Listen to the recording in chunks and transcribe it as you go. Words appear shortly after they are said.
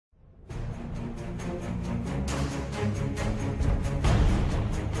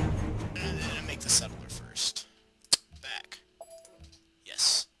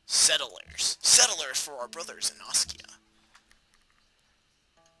settlers. Settlers for our brothers in Askia.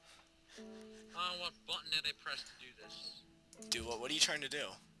 What button did I press to do this? Do what? What are you trying to do?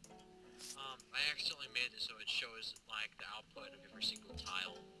 I accidentally made it so it shows, like, the output of every single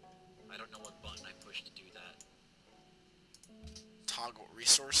tile. I don't know what button I pushed to do that. Toggle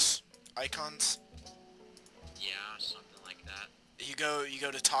resource icons. Yeah, something like that. You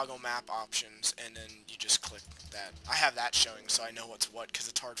go to toggle map options, and then you just click that. I have that showing, so I know what's what, because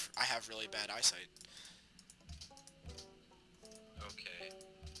it's hard. I have really bad eyesight. Okay.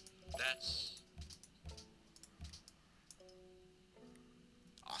 That's...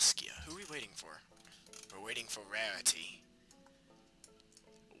 Askia. Who are we waiting for? We're waiting for Rarity.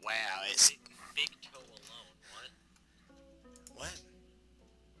 Wow, it's... Big toe alone, what? What?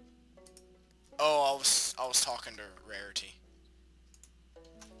 Oh, I was talking to Rarity.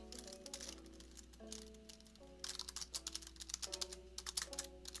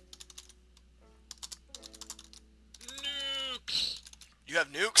 Nukes! You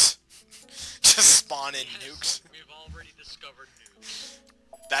have nukes? Just spawn in Yes, nukes. we've already discovered nukes.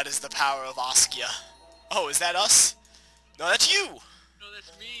 That is the power of Askia. Oh, is that us? No, that's you! No,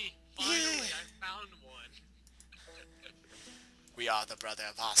 that's me! Finally, Yeah. I found one! We are the brother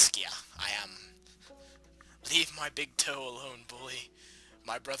of Askia. I am... Leave my big toe alone, bully.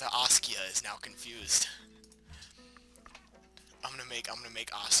 My brother Askia is now confused. I'm gonna make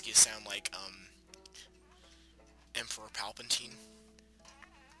Askia sound like, Emperor Palpatine.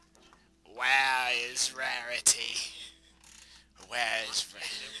 Where is Rarity? Where is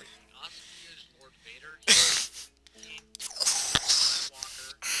Rarity? Askia is Lord Vader.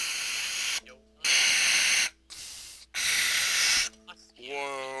 Skywalker. No. Askia.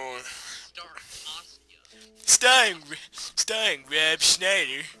 Whoa. Start Askia. Starring Rob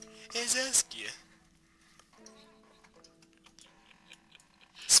Schneider as Askia.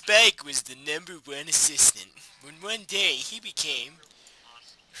 Spike was the #1 assistant when one day he became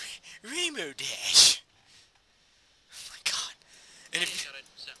Rainbow Dash. Oh my god. And if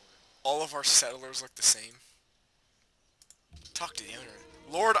all of our settlers look the same. Talk to the owner.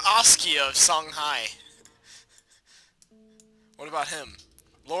 Lord Askia of Shanghai. What about him?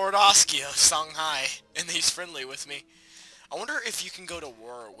 Lord Askia of Shanghai. And he's friendly with me. I wonder if you can go to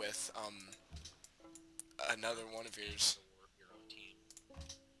war with, another one of yours.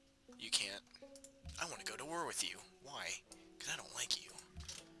 You can't. I want to go to war with you. Why? Because I don't like you.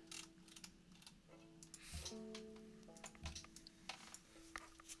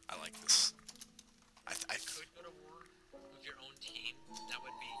 I like this. I could go to war with your own team. That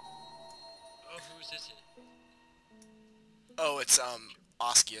would be... Oh, who is this? Oh, it's,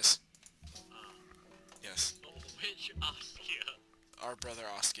 Askias. Yes. Oh, which Askia? Our brother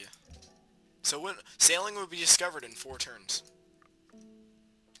Askia. So when sailing will be discovered in 4 turns.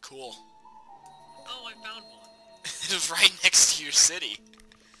 Cool. Oh, I found one. It was right next to your city.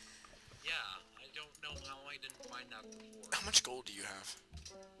 Yeah, I don't know how I didn't find that before. How much gold do you have?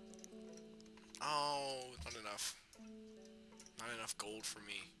 Oh, not enough. Not enough gold for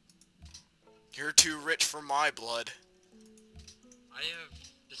me. You're too rich for my blood. I have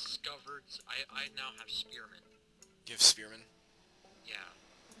discovered... I now have spearmen. You have spearmen? Yeah.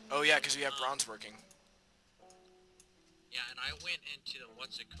 Oh yeah, because we have bronze working. Yeah, and I went into the...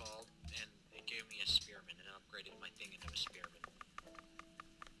 What's it called? And it gave me a spearman and upgraded my thing into a spearman.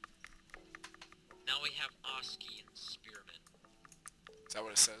 Now we have Askian spearmen. Is that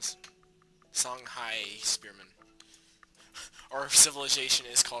what it says? Shanghai spearmen. Our civilization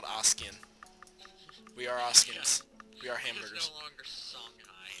is called Askian. We are Askians. We are hamburgers. It's no longer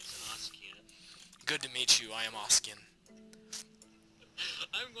Shanghai, it's Askian. Good to meet you, I am Askian.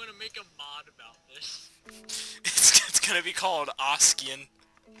 I'm going to make a mod about this. It's gonna be called Askian.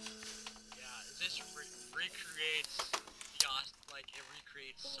 Yeah, this recreates the it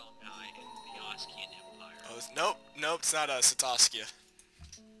recreates Shanghai in the Askian Empire. Oh, nope, it's not us, it's Askia.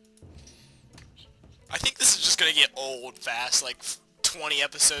 I think this is just gonna get old fast, like 20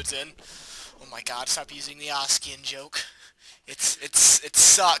 episodes in. Oh my god, stop using the Askian joke. It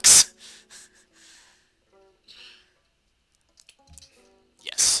sucks.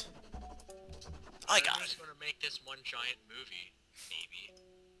 Yes. I got I'm it. just gonna make this one giant movie, maybe.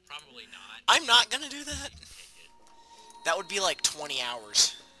 Probably not. I'm not gonna do that. Take it. That would be like 20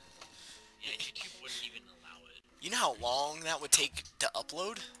 hours. Yeah, YouTube wouldn't even allow it. You know how long that would take to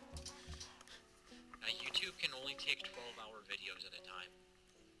upload? YouTube can only take 12-hour videos at a time.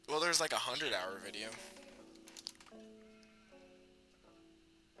 Well, there's like a 100-hour video.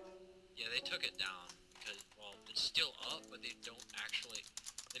 Yeah, they took it down, because, well, it's still up, but they don't actually...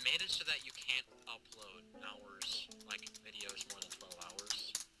 They made it so that you can't upload hours, like, videos more than 12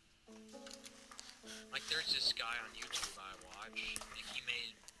 hours. Like, there's this guy on YouTube I watch, and he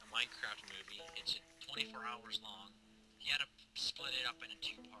made a Minecraft movie. It's 24 hours long. He had to split it up into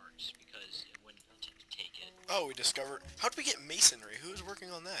 2 parts because it wouldn't take it. Oh, we discovered... How'd we get masonry? Who's working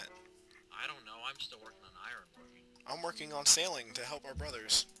on that? I don't know. I'm still working on ironworking. I'm working on sailing to help our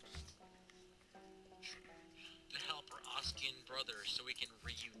brothers. To help our Askian brothers so we can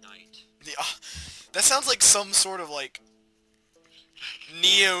reunite. That sounds like some sort of, like,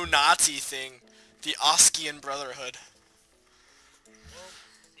 neo-Nazi thing. The Askian Brotherhood. Well,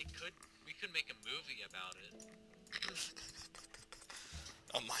 we could make a movie about it.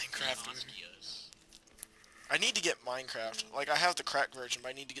 A Minecraft movie. Askias. I need to get Minecraft. Like, I have the cracked version, but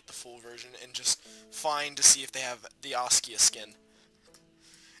I need to get the full version and just find to see if they have the Askia skin.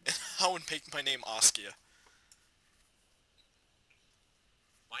 And I would make my name Askia.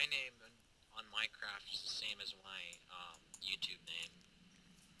 My name on Minecraft is the same as my YouTube name.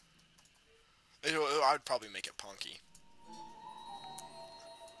 I'd probably make it Ponky.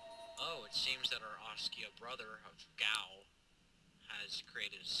 Oh, it seems that our Askia brother of Gao has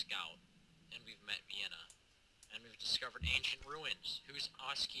created a scout, and we've met Vienna. And we've discovered ancient ruins. Whose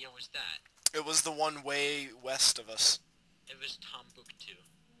Askia was that? It was the one way west of us. It was Tombuktu.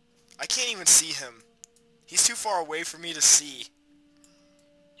 I can't even see him. He's too far away for me to see.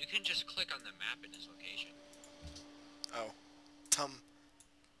 You can just click on the map in his location. Oh.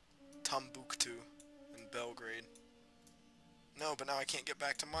 Tombuktu in Belgrade. No, but now I can't get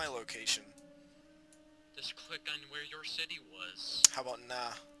back to my location. Just click on where your city was. How about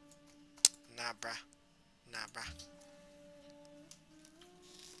nah? Nah, bruh. Nah, bruh.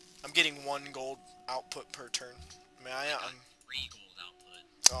 I'm getting 1 gold output per turn. Man, I'm... 3 gold output.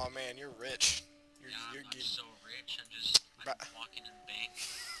 Oh man, you're rich. You're I'm so rich. I'm walking in the bank.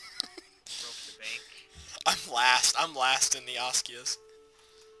 Broke the bank. I'm last in the Askias.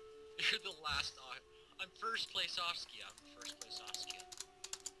 You're the last. I'm first place Askia.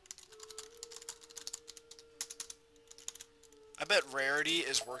 I bet Rarity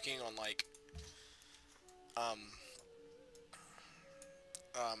is working on like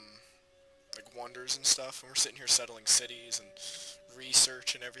like wonders and stuff, and we're sitting here settling cities and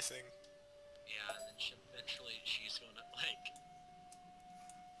research and everything. Yeah, and then eventually she's gonna like.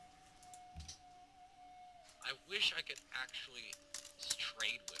 I wish I could actually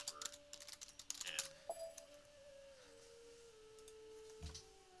trade with her.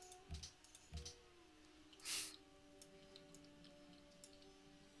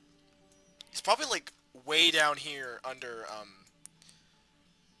 He's probably like way down here under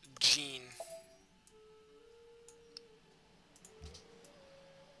Gene.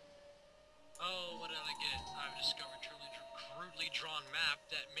 Oh, what did I get? I've discovered crudely drawn map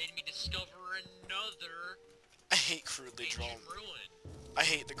that made me discover another I hate crudely drawn. ruin. I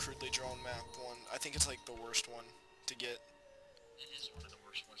hate the crudely drawn map one. I think it's like the worst one to get. It is one of the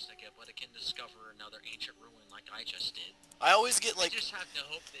worst ones to get, but it can discover another ancient ruin like I just did. I always get like... I just have to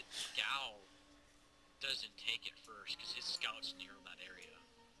hope that Gao doesn't take it first, because his scout's near that area.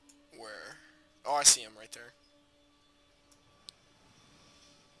 Where? Oh, I see him right there.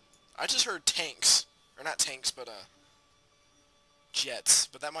 I just heard tanks. Or not tanks, but jets.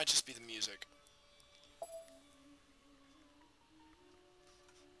 But that might just be the music.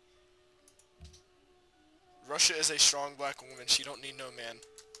 Russia is a strong black woman. She don't need no man.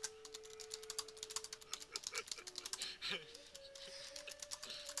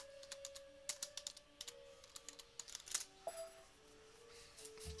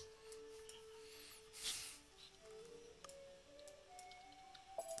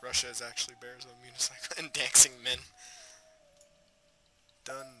 Russia is actually bears on unicycle and dancing men.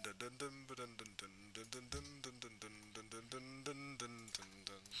 Dun dun dun dun dun dun dun dun dun dun dun dun dun dun dun dun dun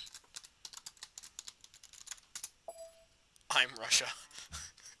dun. I'm Russia.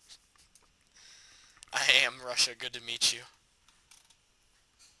 I am Russia. Good to meet you.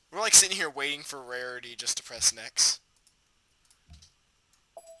 We're like sitting here waiting for Rarity just to press next.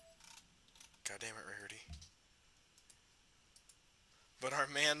 God damn it, Rarity. But our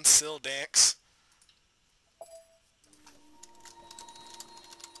man still danks.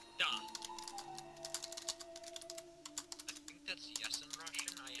 Duh. I think that's yes in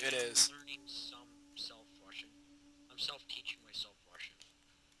Russian. It is. Learning some self-Russian. I'm self-teaching myself Russian.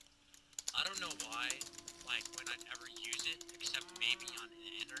 I don't know why, like, when I ever use it, except maybe on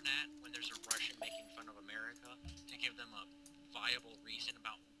the internet, when there's a Russian making fun of America, to give them a viable reason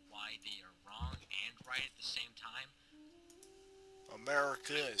about why they are wrong and right at the same time.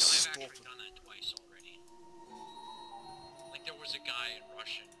 America is I've stupid. actually done that twice already. Like, there was a guy in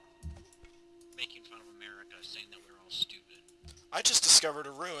Russian making fun of America, saying that we're all stupid. I just discovered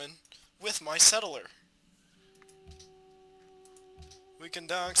a ruin with my settler. We can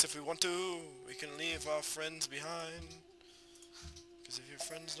dance if we want to. We can leave our friends behind. Cause if your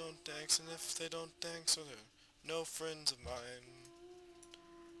friends don't dance, and if they don't dance, so they're no friends of mine.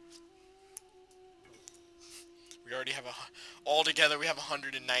 We already have altogether we have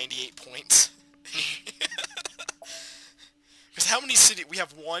 198 points. Because how many cities? We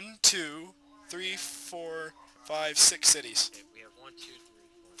have 1, 2, 3, 4, 5, 6 cities. Okay, we have 1, 2, 3,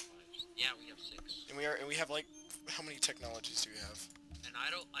 4, 5. Yeah, we have 6. And we have like, how many technologies do we have? And I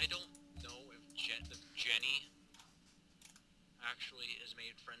don't know if Jenny actually is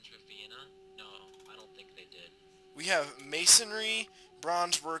made friends with Vienna. No, I don't think they did. We have masonry,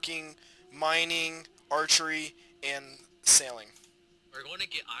 bronze working, mining, archery, and sailing. We're going to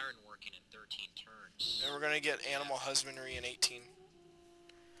get iron working in 13 turns. And we're going to get animal husbandry in 18.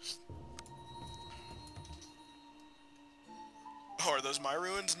 Oh, are those my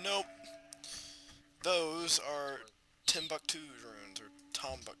ruins? Nope. Those are Timbuktu's ruins, or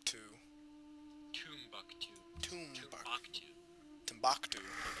Tombuktu. Timbuktu. Timbuktu. Timbuktu.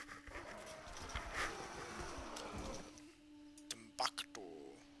 Timbuktu.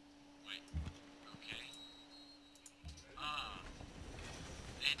 Wait. Okay.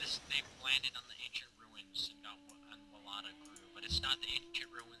 They landed on the ancient ruins and got on Malata grew, but it's not the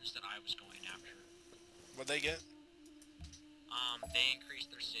ancient ruins that I was going after. What'd they get? They increased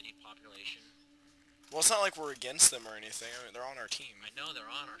their city population. Well, it's not like we're against them or anything. I mean, they're on our team. I know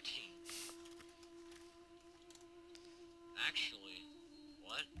they're on our team. Actually,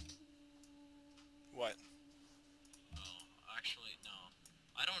 what? What? Oh, actually, no.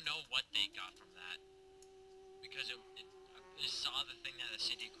 I don't know what they got from that. Because it saw the thing that the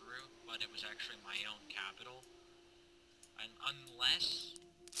city grew, but it was actually my own capital. And unless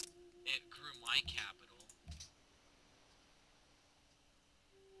it grew my capital.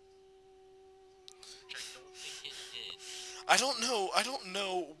 Which I don't think it did. I don't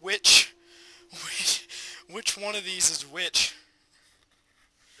know which one of these is which.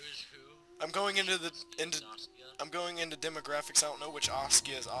 Who's who? I'm going into demographics. I don't know which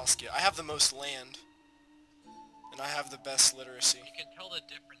Askia is Askia. I have the most land. And I have the best literacy. You can tell the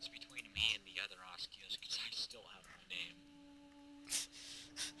difference between me and the other Askias, because I still have my name.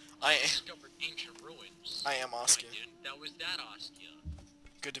 I discovered ancient ruins. I am Askia. That was that Askia.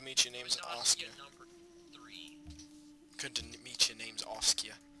 Good to meet you. Name's Askia. Number 3. Good to meet you. Name's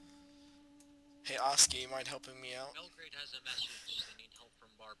Askia. Hey Askia, you mind helping me out? Belgrade has a message. They need help from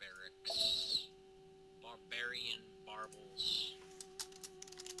barbarics. Barbarian barbles.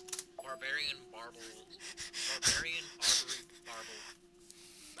 Barbarian barbles. Barbarian barble.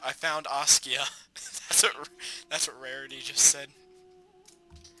 I found Askia. That's what Rarity just said.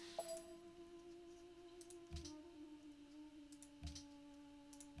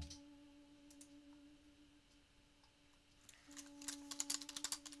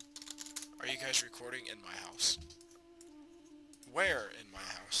 Are you guys recording in my house? Where in my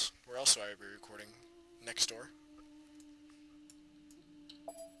house? Where else would I be recording? Next door?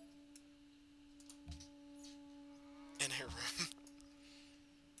 In her room.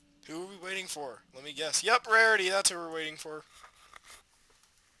 Who are we waiting for? Let me guess. Yep, Rarity, that's who we're waiting for.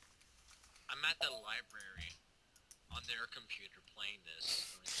 I'm at the library on their computer playing this.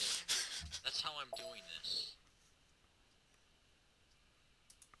 That's how I'm doing this.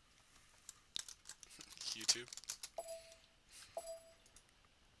 YouTube.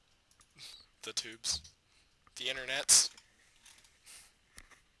 The tubes. The internets.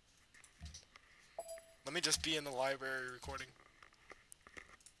 Let me just be in the library recording.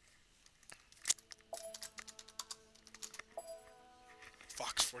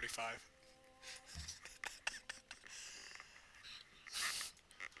 Fox 45.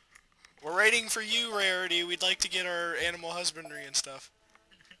 We're waiting for you, Rarity. We'd like to get our animal husbandry and stuff.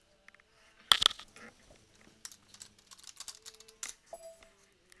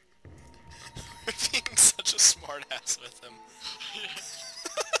 We're being such a smartass with him.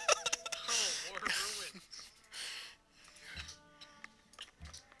 Oh, more ruins.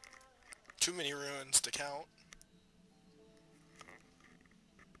 Too many ruins to count.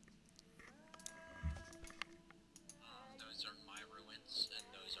 Those are my ruins, and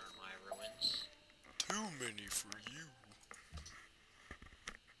those are my ruins. Too many for you.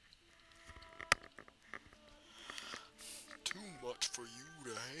 Too much for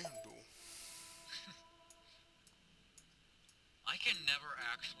you to handle. I can never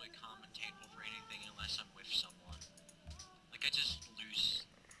actually commentate over anything unless I'm with someone. Like, I just lose.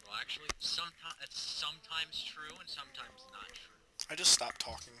 Well, actually, it's sometimes true and sometimes not true. I just stopped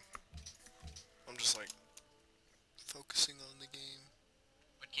talking. I'm just like, focusing on the game.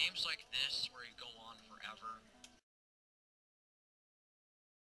 But games like this, where you go on forever,